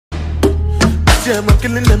Hey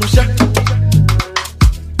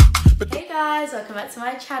guys, welcome back to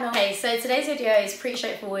my channel. Okay, so today's video is pretty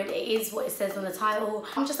straightforward. It is what it says on the title.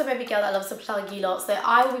 I'm just a baby girl that loves to plug you lot, so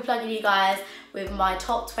I will be plugging you guys with my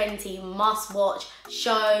top 20 must-watch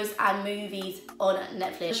shows and movies on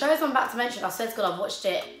Netflix. The shows I'm about to mention, I swear to God, I've watched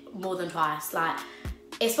it more than twice. Like,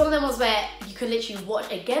 it's one of them ones where you can literally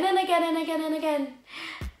watch again and again and again and again.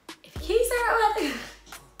 If you keep saying that word,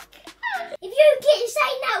 if you keep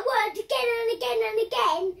saying that word again and again and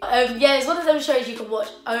again. Yeah, it's one of those shows you can watch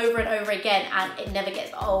over and over again and it never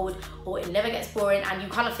gets old or it never gets boring and you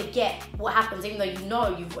kind of forget what happens even though you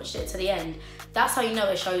know you've watched it to the end. That's how you know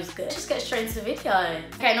a show's good. Let's just get straight into the video.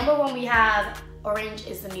 Okay, number one we have Orange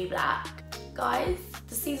is the New Black. Guys,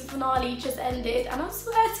 the season finale just ended and I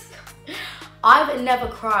swear to God, I've never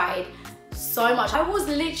cried so much. I was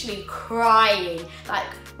literally crying. Like,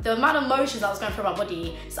 the amount of emotions that was going through my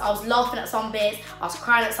body. So I was laughing at some bits, I was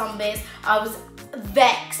crying at some bits, I was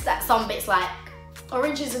vexed at some bits. Like,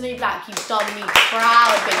 Orange is the New Black, you've done me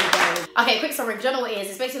proud, baby girl. Okay, quick summary, if you don't know what it is,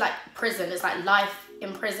 it's basically like prison. It's like life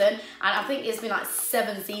in prison, and I think it's been like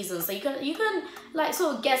 7 seasons, so you can like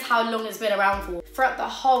sort of guess how long it's been around for. Throughout the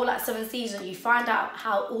whole like 7 seasons, you find out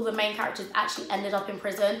how all the main characters actually ended up in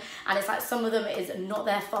prison, and it's like some of them is not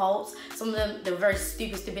their fault, some of them they're very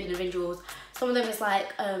stupid individuals, some of them it's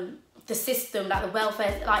like the system, like the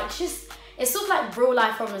welfare, like it's sort of like real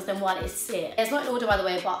life problems than what it's it. It's not in order by the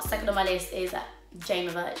way, but second on my list is Jane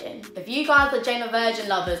the Virgin. If you guys are Jane the Virgin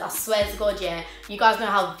lovers, I swear to God, yeah, you guys know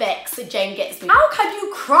how vexed Jane gets me. How can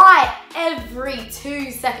you cry every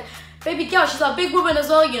 2 seconds? Baby girl, she's a big woman as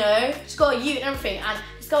well, you know. She's got a ute and everything, and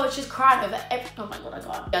this girl is just crying over every. Oh my God, I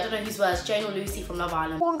can't. I don't know who's worse, Jane or Lucy from Love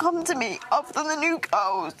Island. Won't come to me after the new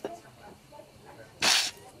girls.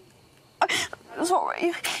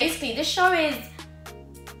 Sorry. Basically, this show is.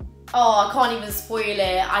 Oh, I can't even spoil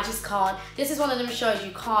it. I just can't. This is one of them shows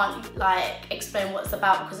you can't like explain what it's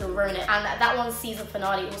about because it'll ruin it. And that one season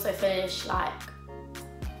finale also finished like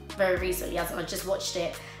very recently, as I just watched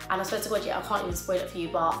it. And I swear to God, yeah, I can't even spoil it for you,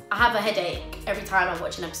 but I have a headache every time I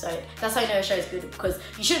watch an episode. That's how you know a show is good, because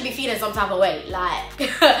you shouldn't be feeling some type of way.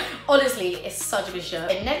 Like, honestly, it's such a good show.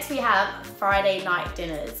 And next we have Friday Night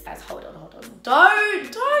Dinners. Guys, hold on.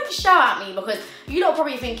 Don't shout at me, because you lot are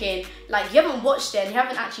probably thinking, like, you haven't watched it and you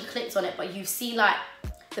haven't actually clicked on it, but you've seen like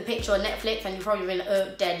the picture on Netflix and you've probably been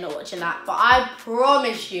dead not watching that. But I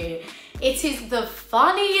promise you, it is the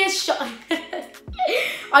funniest show.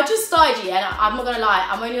 I just started, yeah, and I'm not gonna lie,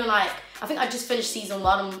 I'm only on like, I think I just finished season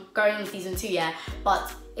 1, I'm going on season 2, yeah,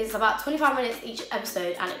 but it's about 25 minutes each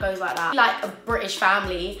episode and it goes like that. Like a British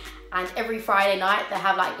family, and every Friday night they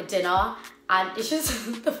have like a dinner, and it's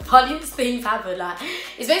just the funniest things happen. Like,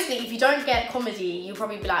 it's basically, if you don't get comedy, you'll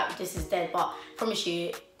probably be like, this is dead, but I promise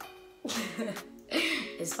you,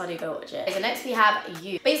 it's funny, go watch it. Okay, so next we have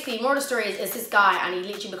You. Basically, more of the story is this guy, and he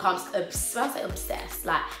literally becomes obsessed.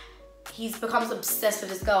 Like, he becomes obsessed with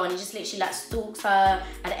this girl, and he just literally like stalks her,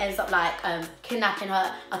 and it ends up like kidnapping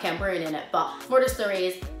her. Okay, I'm ruining it, but more of the story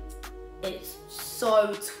is it's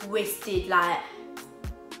so twisted. Like,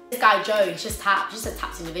 this guy Joe, he's just a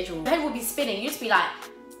tapped individual. Your head will be spinning. You just be like,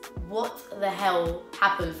 what the hell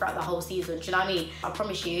happened throughout the whole season? Do you know what I mean? I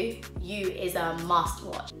promise you, You is a must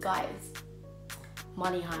watch, guys.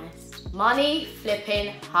 Money Heist. Money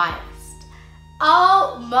flipping heist.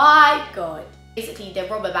 Oh my God. Basically, they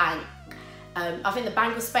rob a bank. I think the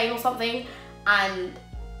Bank of Spain or something. And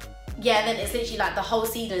yeah, then it's literally like the whole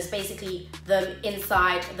season is basically them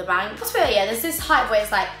inside the bank. I swear, yeah, there's this hype where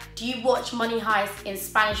it's like, do you watch Money Heist in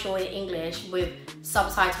Spanish or in English with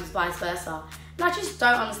subtitles vice versa? And I just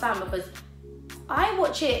don't understand, because I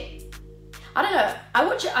watch it, I don't know,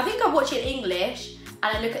 I think I watch it in English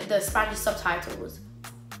and I look at the Spanish subtitles.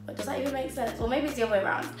 But does that even make sense? Or maybe it's the other way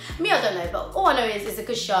around. Me, I don't know, but all I know is it's a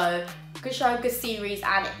good show, good series,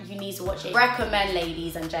 and you need to watch it. Recommend,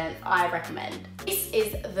 ladies and gents, I recommend. This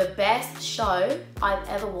is the best show I've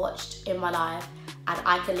ever watched in my life, and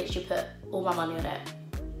I can literally put all my money on it.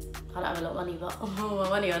 I don't have a lot of money, but all my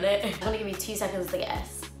money on it. I'm gonna give you 2 seconds to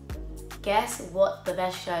guess. Guess what the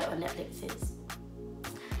best show on Netflix is.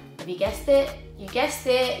 Have you guessed it? You guessed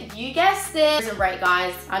it. You guessed it. Prison Break,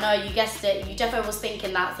 guys. I know you guessed it. You definitely was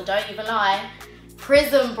thinking that, so don't even lie.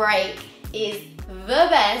 Prison Break is the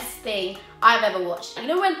best thing I've ever watched. You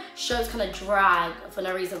know when shows kind of drag for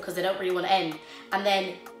no reason because they don't really want to end, and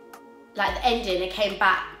then like the ending, it came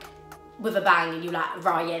back with a bang, and you're like,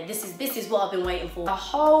 right, yeah, this is what I've been waiting for. The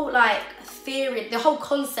whole like theory, the whole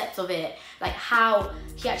concept of it, like how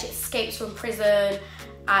he actually escapes from prison,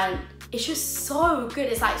 and It's just so good.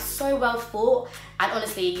 It's like so well thought, and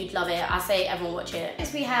honestly, you'd love it. I say everyone watch it.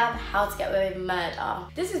 Next we have How to Get Away with Murder.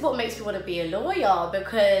 This is what makes me want to be a lawyer,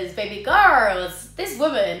 because baby girls, this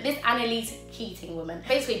woman, this Annalise Keating woman,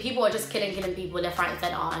 basically people are just killing people left, right and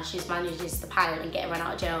centre, and she just manages to panic and get run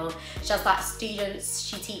out of jail. She has like students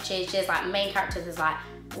she teaches. She has like main characters. There's like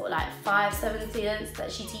what, like 5-7 students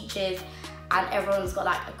that she teaches, and everyone's got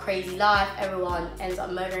like a crazy life. Everyone ends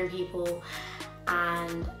up murdering people,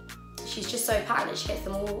 and she's just so patterned. She gets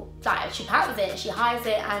them all, like, she patterns it, she hides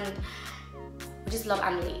it, and we just love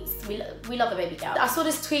Annalise. We love the baby girl. I saw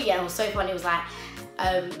this tweet, yeah, it was so funny. It was like,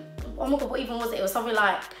 oh my god, what even was it? It was something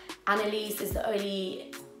like, Annalise is the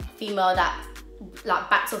only female that like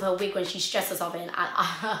backs off her wig when she's stressed or something. And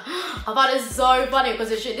I thought it so funny, because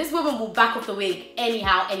this woman will back off the wig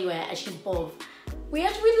anyhow, anywhere, and she's both. We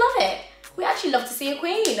love it. We actually love to see a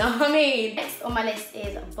queen. I mean, next on my list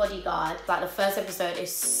is Bodyguard. Like the first episode is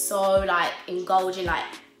so like engulfing, like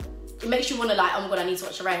it makes you want to like, oh my god, I need to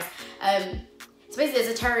watch the rest. So basically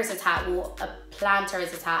there's a terrorist attack, or a planned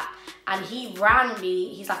terrorist attack, and he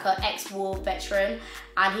randomly, he's like an ex-war veteran,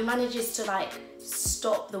 and he manages to like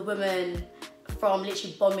stop the woman from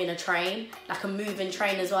literally bombing a train, like a moving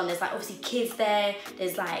train as well. And there's like obviously kids there,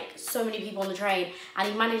 there's like so many people on the train, and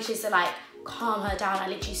he manages to like calm her down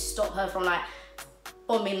and literally stop her from like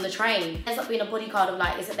bombing the train. Ends up being a bodyguard of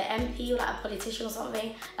like, is it the MP or like a politician or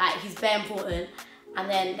something? Like he's very important, and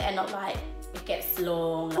then they end up like, it gets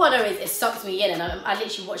long. What I know is it sucks me in, and I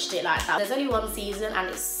literally watched it like that. There's only one season and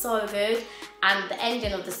it's so good, and the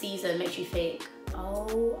ending of the season makes you think,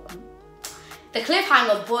 oh, the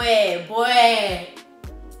cliffhanger, boy.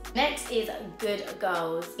 Next is Good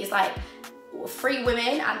Girls. It's like 3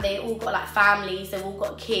 women, and they all got like families, they've all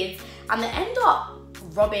got kids, and they end up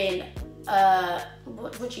robbing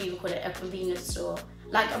what do you even call it, a convenience store,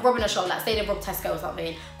 like robbing a shop. Like say they robbed Tesco or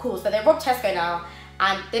something. Cool, so they robbed Tesco now,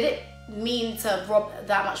 and they didn't mean to rob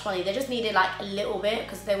that much money, they just needed like a little bit,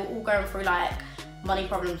 because they were all going through like money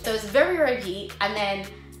problems. So it's very peak, and then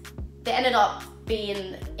they ended up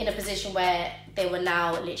being in a position where they were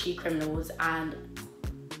now literally criminals, and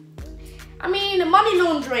I mean, money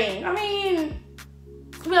laundering, I mean,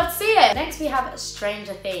 we love to see it. Next we have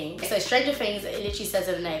Stranger Things. So Stranger Things, it literally says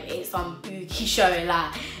in the name, it's some booky show.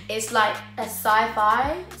 Like, it's like a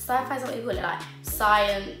sci-fi is what you call it, like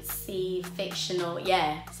science-y, fictional,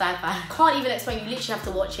 yeah, sci-fi. Can't even explain, you literally have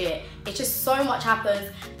to watch it. It's just so much happens.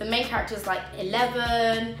 The main character is like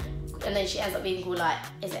 11, and then she ends up being called like,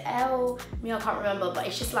 is it Elle? Me, I can't remember, but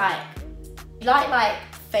it's just like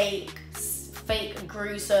fake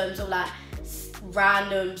gruesome, or like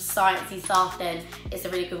random sciencey stuff, then it's a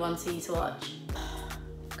really good one for you to watch.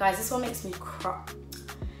 Guys, this one makes me cry.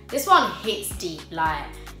 This one hits deep. Like,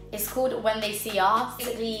 it's called When They See Us.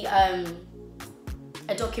 Basically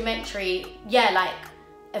a documentary, yeah, like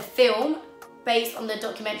a film based on the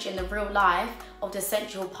documentary in the real life of the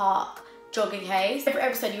Central Park jogging case. Every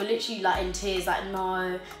episode you're literally like in tears, like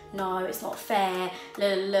no, it's not fair,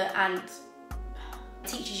 and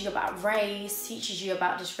teaches you about race, teaches you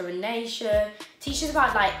about discrimination, teaches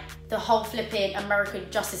about like the whole flipping American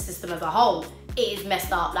justice system as a whole. It is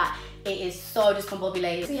messed up, like it is so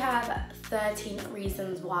discombobulated. We have 13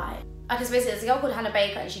 Reasons Why. Okay, so basically there's a girl called Hannah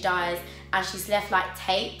Baker, and she dies, and she's left like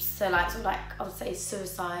tapes, so like sort of like, I would say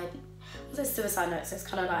suicide notes, so it's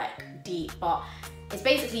kind of like deep, but it's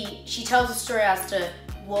basically, she tells a story as to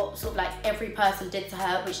what sort of like every person did to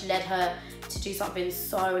her, which led her to do something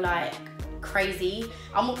so like crazy.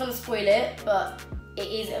 I'm not gonna spoil it, but it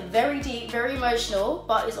is very deep, very emotional,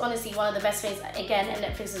 but it's honestly one of the best things, again, that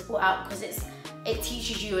Netflix has brought out, because it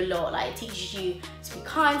teaches you a lot. Like, it teaches you to be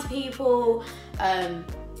kind to people,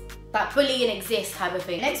 that bullying exists type of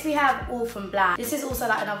thing. Next we have Orphan Black. This is also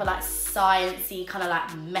like another like sciencey, kind of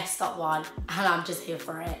like messed up one, and I'm just here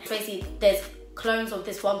for it. Basically, there's clones of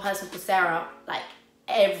this one person called Sarah, like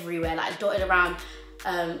everywhere, like dotted around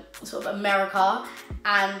sort of America,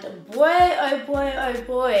 and boy, oh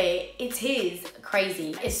boy, it is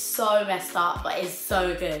crazy. It's so messed up, but it's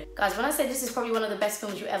so good. Guys, when I say this is probably one of the best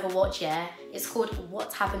films you ever watch, yeah, it's called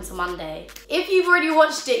What Happened to Monday. If you've already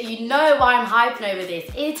watched it, you know why I'm hyping over this.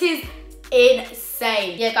 It is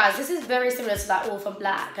insane. Yeah, guys, this is very similar to like Orphan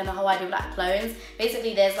Black and the whole idea of like clones.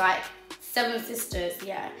 Basically, there's like 7 sisters,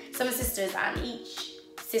 and each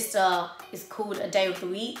sister is called a day of the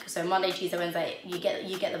week. So Monday, Tuesday, Wednesday, you get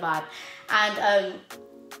the vibe. And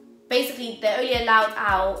basically they're only allowed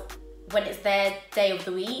out when it's their day of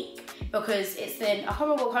the week, because it's in, I can't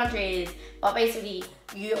remember what country it is, but basically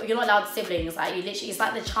you're not allowed siblings. Like, you literally, it's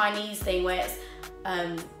like the Chinese thing where it's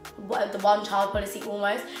the one child policy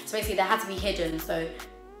almost. So basically they had to be hidden. So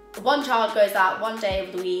one child goes out one day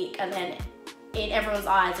of the week, and then in everyone's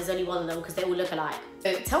eyes there's only one of them because they all look alike.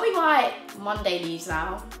 So tell me why Monday leaves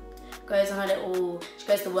now, goes on her little, she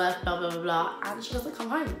goes to work, blah blah blah blah, and she doesn't come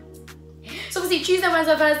home. So obviously Tuesday,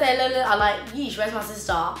 Wednesday, Thursday, I'm like, yeesh, where's my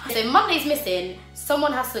sister? So Monday's missing,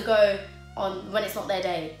 someone has to go on when it's not their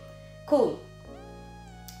day. Cool.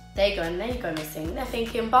 They go missing. They're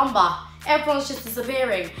thinking, bumba, everyone's just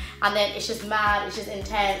disappearing. And then it's just mad, it's just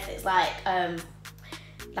intense. It's like a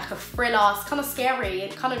thriller. It's kind of scary,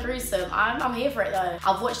 it's kind of gruesome. I'm here for it though.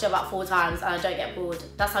 I've watched it about 4 times and I don't get bored.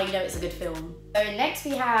 That's how you know it's a good film. So next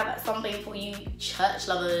we have something for you church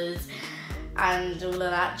lovers and all of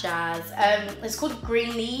that jazz. It's called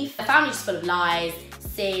Greenleaf. The family's just full of lies,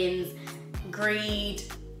 sins, greed,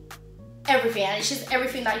 everything, and it's just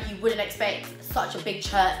everything that you wouldn't expect such a big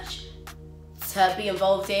church to be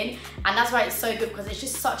involved in, and that's why it's so good, because it's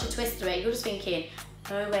just such a twist to it. You're just thinking,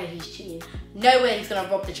 no way he's cheating, no way he's gonna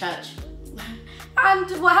rob the church. And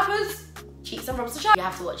what happens? Cheats and robs the church. You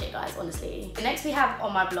have to watch it, guys, honestly. The next we have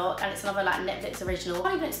On My Block, and it's another like Netflix original. I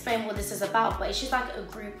can't even explain what this is about, but it's just like a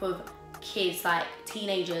group of kids, like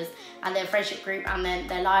teenagers, and their friendship group, and then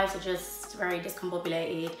their lives are just very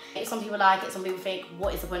discombobulated. Some people like it, some people think,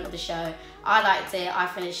 what is the point of the show? I liked it, I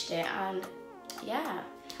finished it, and yeah.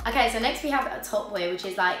 Okay, so next we have Top Boy, which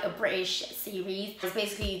is like a British series. It's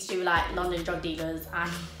basically to do with like London drug dealers,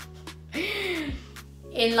 and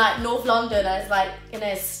in like North London, and it's like in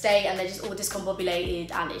a estate, and they're just all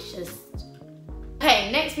discombobulated, and it's just...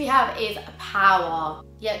 Okay, next we have is Power.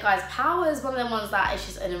 Yeah, guys, Power is one of them ones that is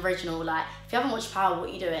just an original. Like, if you haven't watched Power, what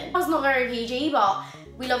are you doing? It's not very PG, but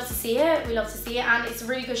we love to see it. We love to see it, and it's a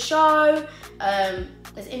really good show.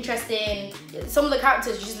 It's interesting. Some of the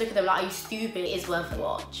characters, you just look at them like, are you stupid? It is worth a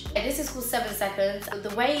watch. And this is called 7 Seconds.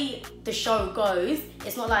 The way the show goes,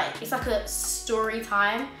 it's not like, it's like a story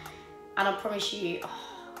time, and I promise you, oh,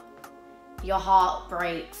 your heart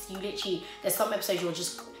breaks. You literally, there's some episodes you'll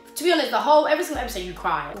just, to be honest, every single episode you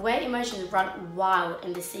cry. The way emotions run wild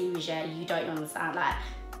in this series, yeah, you don't understand. Like,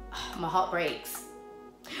 oh, my heart breaks.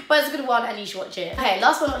 But it's a good one and you should watch it. Okay,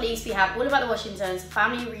 last but not least, we have All About the Washingtons,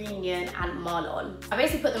 Family Reunion, and Marlon. I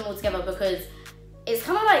basically put them all together because it's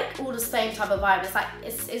kind of like all the same type of vibe. It's like,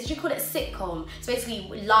 it's you call it a sitcom. It's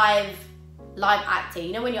basically live acting.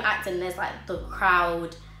 You know when you're acting, there's like the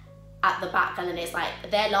crowd at the back, and then it's like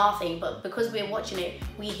they're laughing, but because we're watching it,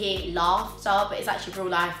 we hear laughter, but it's actually real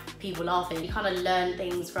life people laughing. You kind of learn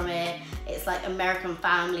things from it. It's like American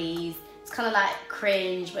families. It's kind of like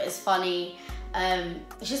cringe, but it's funny.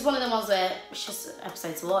 It's just one of the ones where it's just an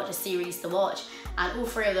episode to watch, a series to watch, and all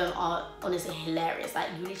 3 of them are honestly hilarious. Like,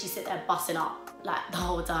 you literally sit there busting up like the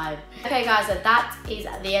whole time. Okay guys, so that is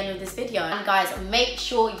the end of this video, and guys, make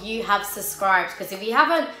sure you have subscribed, because if you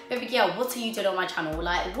haven't, maybe, yeah, what are you doing on my channel?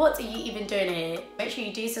 Like, what are you even doing here? Make sure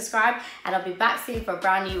you do subscribe, and I'll be back soon for a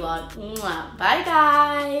brand new one. Mwah. Bye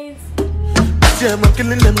guys.